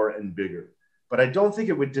more and bigger. But I don't think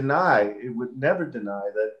it would never deny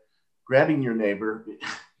that grabbing your neighbor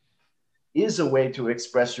is a way to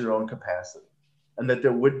express your own capacity, and that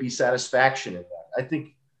there would be satisfaction in that. I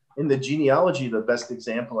think in the genealogy, the best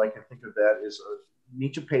example I can think of that is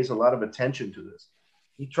Nietzsche pays a lot of attention to this.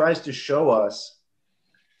 He tries to show us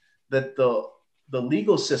that the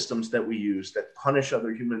legal systems that we use that punish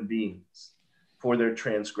other human beings for their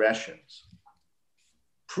transgressions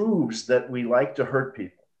proves that we like to hurt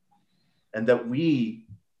people, and that we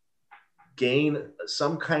gain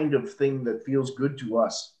some kind of thing that feels good to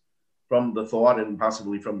us from the thought and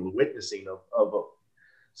possibly from the witnessing of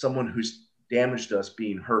someone who's damaged us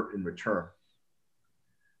being hurt in return.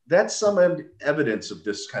 That's some evidence of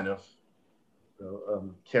this kind of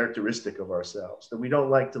characteristic of ourselves that we don't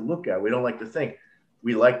like to look at. We don't like to think.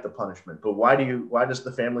 We like the punishment, but why does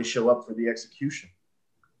the family show up for the execution?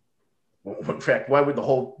 Well, in fact, why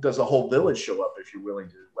does the whole village show up if you're willing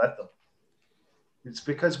to let them? It's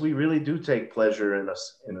because we really do take pleasure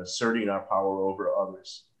in asserting our power over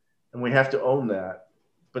others, and we have to own that.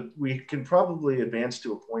 But we can probably advance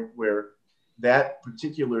to a point where that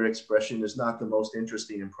particular expression is not the most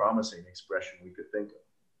interesting and promising expression we could think of.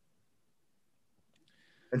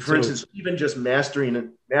 And for instance, even just mastering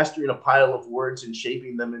a pile of words and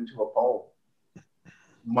shaping them into a poem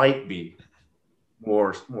might be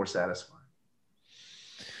more satisfying.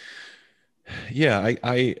 Yeah,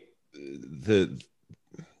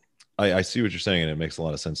 I see what you're saying, and it makes a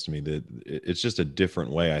lot of sense to me that it's just a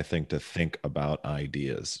different way, I think, to think about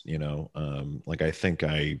ideas. Like I think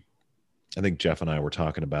Jeff and I were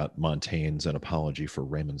talking about Montaigne's An Apology for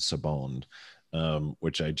Raymond Sebond,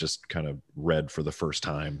 which I just kind of read for the first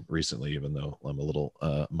time recently, even though I'm a little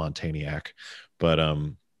Montaigniac. But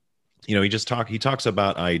he talks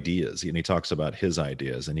about ideas, and he talks about his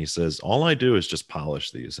ideas, and he says, all I do is just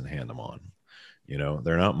polish these and hand them on.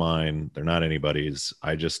 They're not mine, they're not anybody's.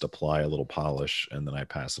 I just apply a little polish, and then I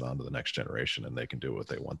pass it on to the next generation, and they can do what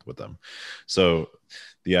they want with them. So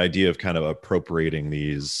the idea of kind of appropriating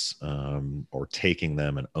these, or taking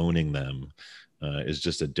them and owning them, is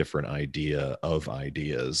just a different idea of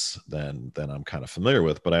ideas than I'm kind of familiar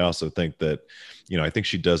with. But I also think that, I think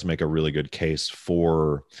she does make a really good case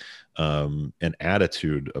for an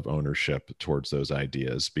attitude of ownership towards those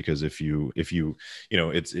ideas, because if you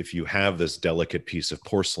have this delicate piece of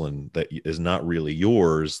porcelain that is not really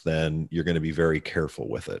yours, then you're going to be very careful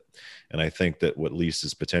with it. And I think that what Lise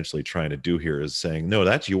is potentially trying to do here is saying, no,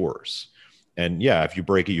 that's yours. And yeah, if you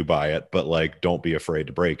break it, you buy it, but like, don't be afraid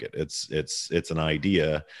to break it. It's an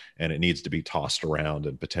idea, and it needs to be tossed around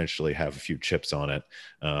and potentially have a few chips on it.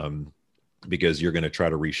 Because you're going to try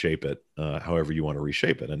to reshape it however you want to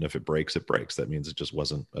reshape it. And if it breaks, it breaks. That means it just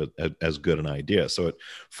wasn't as good an idea. So it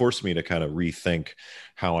forced me to kind of rethink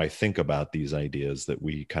how I think about these ideas that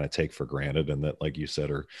we kind of take for granted, and that, like you said,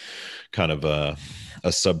 are kind of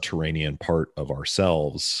a subterranean part of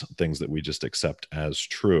ourselves, things that we just accept as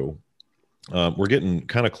true. We're getting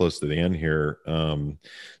kind of close to the end here.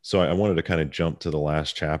 So I wanted to kind of jump to the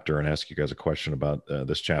last chapter and ask you guys a question about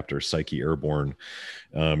this chapter, Psyche Airborne.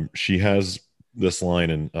 She has this line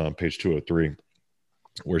in page 203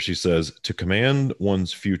 where she says, to command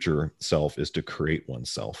one's future self is to create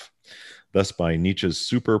oneself. Thus, by Nietzsche's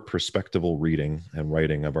super perspectival reading and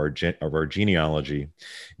writing of our genealogy,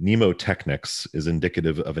 mnemotechnics is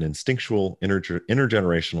indicative of an instinctual,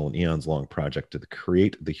 intergenerational, and eons-long project to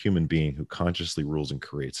create the human being who consciously rules and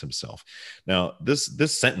creates himself. Now,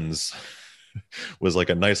 this sentence was like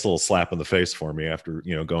a nice little slap in the face for me after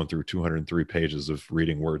going through 203 pages of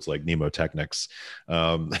reading words like mnemotechnics.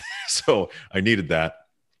 So I needed that.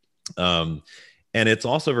 And it's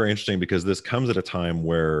also very interesting because this comes at a time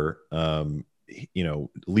where,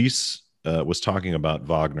 Lise was talking about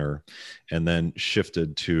Wagner and then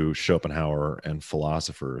shifted to Schopenhauer and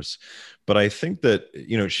philosophers. But I think that,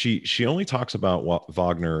 she only talks about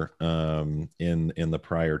Wagner in the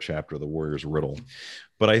prior chapter, The Warrior's Riddle.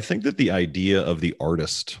 But I think that the idea of the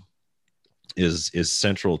artist is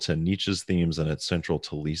central to Nietzsche's themes, and it's central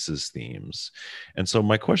to Lise's themes. And so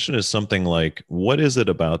my question is something like, what is it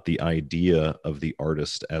about the idea of the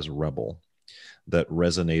artist as rebel that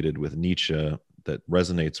resonated with Nietzsche, that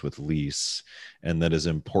resonates with Lise, and that is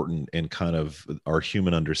important in kind of our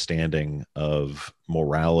human understanding of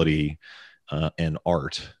morality and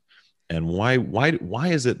art? And why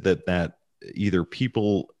is it that either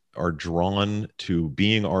people are drawn to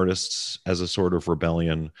being artists as a sort of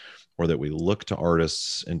rebellion, or that we look to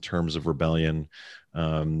artists in terms of rebellion?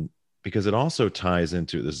 Because it also ties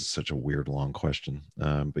into, this is such a weird long question,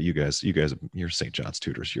 but you guys, you're St. John's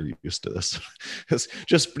tutors, you're used to this.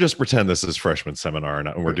 just pretend this is freshman seminar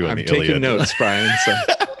and we're doing the Iliad. I'm taking notes, Brian. So.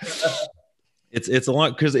 It's a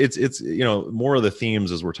lot, because it's more of the themes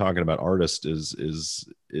as we're talking about artists is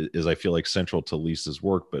I feel like central to Lise's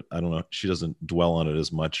work, but I don't know, she doesn't dwell on it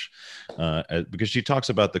as much because she talks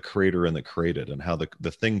about the creator and the created, and how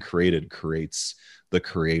the thing created creates the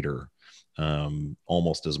creator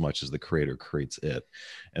almost as much as the creator creates it.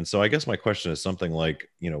 And so I guess my question is something like,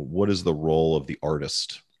 what is the role of the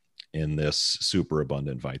artist in this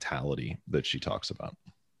superabundant vitality that she talks about?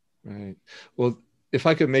 Right. Well, if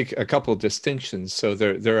I could make a couple distinctions. So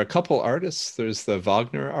there are a couple artists. There's the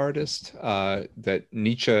Wagner artist that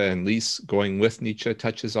Nietzsche and Lise, going with Nietzsche,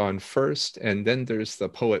 touches on first. And then there's the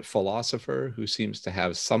poet-philosopher, who seems to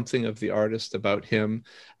have something of the artist about him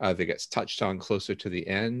that gets touched on closer to the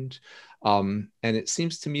end. And it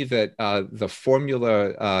seems to me that the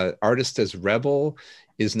formula artist as rebel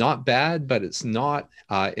is not bad, but it's not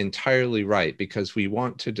entirely right, because we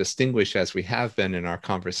want to distinguish, as we have been in our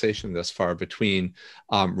conversation thus far, between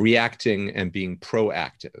reacting and being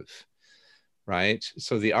proactive, right?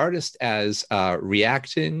 So the artist as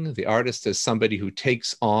reacting, the artist as somebody who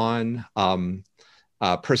takes on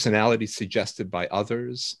personality suggested by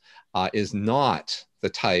others, is not the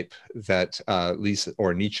type that Lise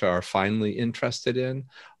or Nietzsche are finally interested in,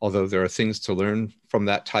 although there are things to learn from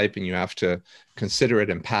that type, and you have to consider it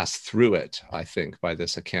and pass through it, I think, by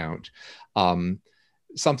this account.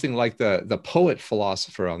 Something like the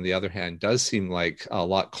poet-philosopher, on the other hand, does seem like a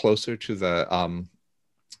lot closer to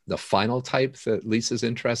the the final type that Lisa's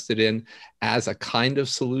interested in as a kind of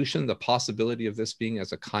solution, the possibility of this being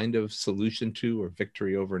as a kind of solution to or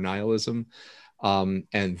victory over nihilism.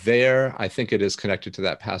 And there, I think it is connected to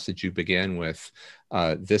that passage you began with.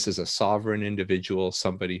 This is a sovereign individual,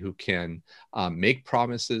 somebody who can make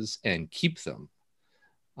promises and keep them,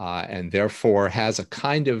 and therefore has a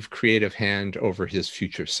kind of creative hand over his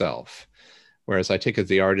future self. Whereas I take it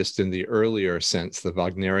the artist in the earlier sense, the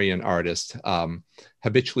Wagnerian artist,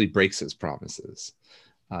 habitually breaks his promises.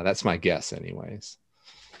 That's my guess anyways.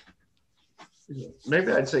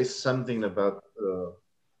 Maybe I'd say something about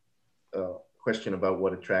question about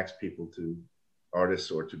what attracts people to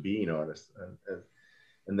artists or to being artists.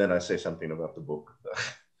 And then I say something about the book,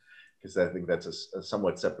 because I think that's a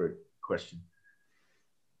somewhat separate question.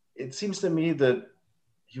 It seems to me that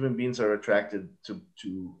human beings are attracted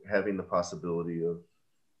to having the possibility of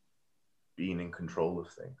being in control of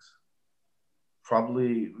things.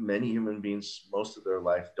 Probably many human beings, most of their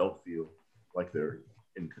life, don't feel like they're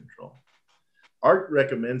in control. Art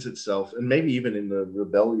recommends itself, and maybe even in the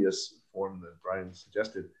rebellious form that Brian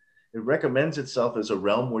suggested, it recommends itself as a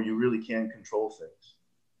realm where you really can control things.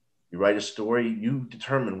 You write a story, you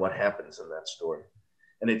determine what happens in that story.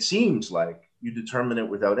 And it seems like you determine it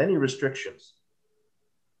without any restrictions,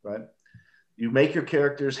 right? You make your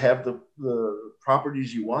characters have the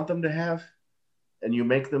properties you want them to have, and you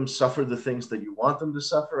make them suffer the things that you want them to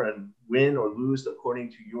suffer and win or lose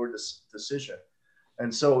according to your decision.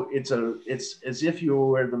 And so it's as if you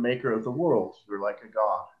were the maker of the world. You're like a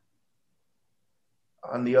god.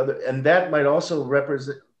 On the other, and that might also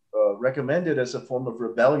recommend it as a form of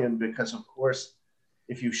rebellion, because of course,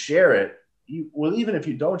 if you share it, even if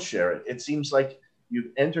you don't share it, it seems like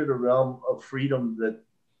you've entered a realm of freedom that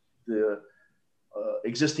the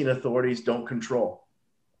existing authorities don't control.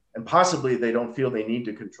 And possibly they don't feel they need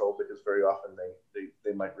to control, because very often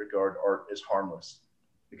they might regard art as harmless,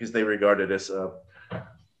 because they regard it as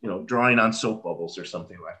drawing on soap bubbles or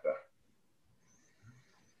something like that.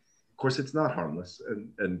 Of course, it's not harmless,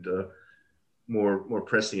 and more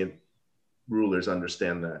prescient rulers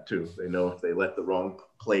understand that too. They know if they let the wrong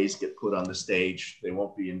plays get put on the stage, they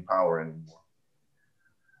won't be in power anymore.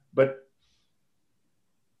 But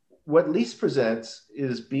what Lise presents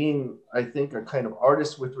is being, I think, a kind of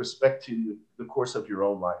artist with respect to the course of your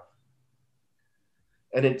own life.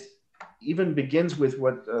 And it even begins with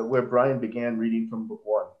where Brian began reading from book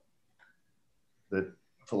 1, that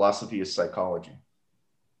philosophy is psychology.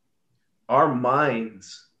 Our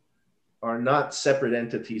minds are not separate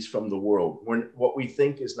entities from the world. What we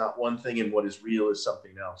think is not one thing, and what is real is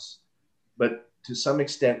something else. But to some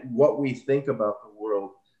extent, what we think about the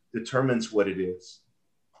world determines what it is.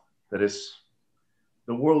 That is,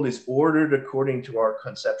 the world is ordered according to our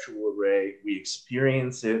conceptual array. We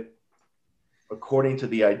experience it according to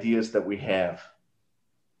the ideas that we have.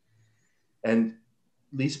 And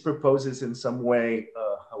Lise proposes in some way,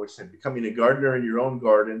 I would say, becoming a gardener in your own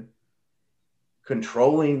garden,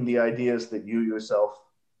 controlling the ideas that you yourself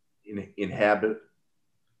inhabit.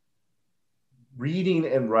 Reading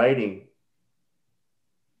and writing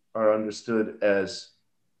are understood as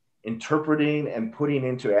interpreting and putting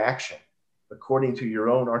into action, according to your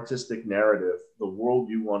own artistic narrative, the world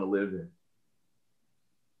you want to live in.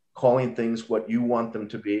 Calling things what you want them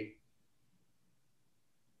to be,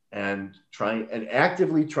 and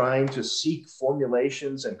actively trying to seek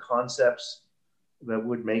formulations and concepts that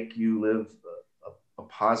would make you live a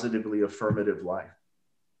positively affirmative life.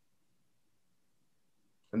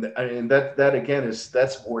 And that again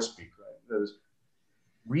that's war speak, right? That is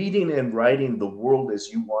reading and writing the world as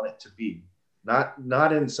you want it to be,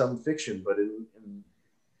 not in some fiction, but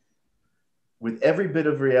with every bit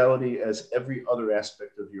of reality as every other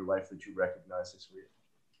aspect of your life that you recognize as real.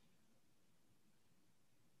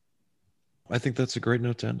 I think that's a great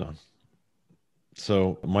note to end on.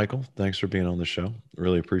 So, Michael, thanks for being on the show.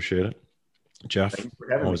 Really appreciate it. Jeff,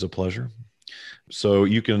 always a pleasure. So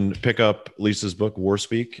you can pick up Lisa's book, War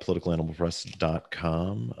Speak,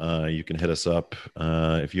 politicalanimalpress.com. You can hit us up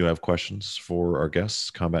if you have questions for our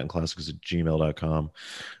guests, combatandclassics@gmail.com.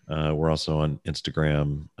 We're also on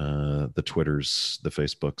Instagram, the Twitters, the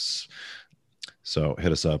Facebooks. So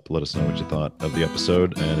hit us up. Let us know what you thought of the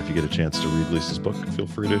episode. And if you get a chance to read Lisa's book, feel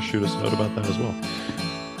free to shoot us a note about that as well.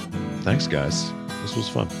 Thanks, guys. This was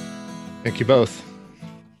fun. Thank you both.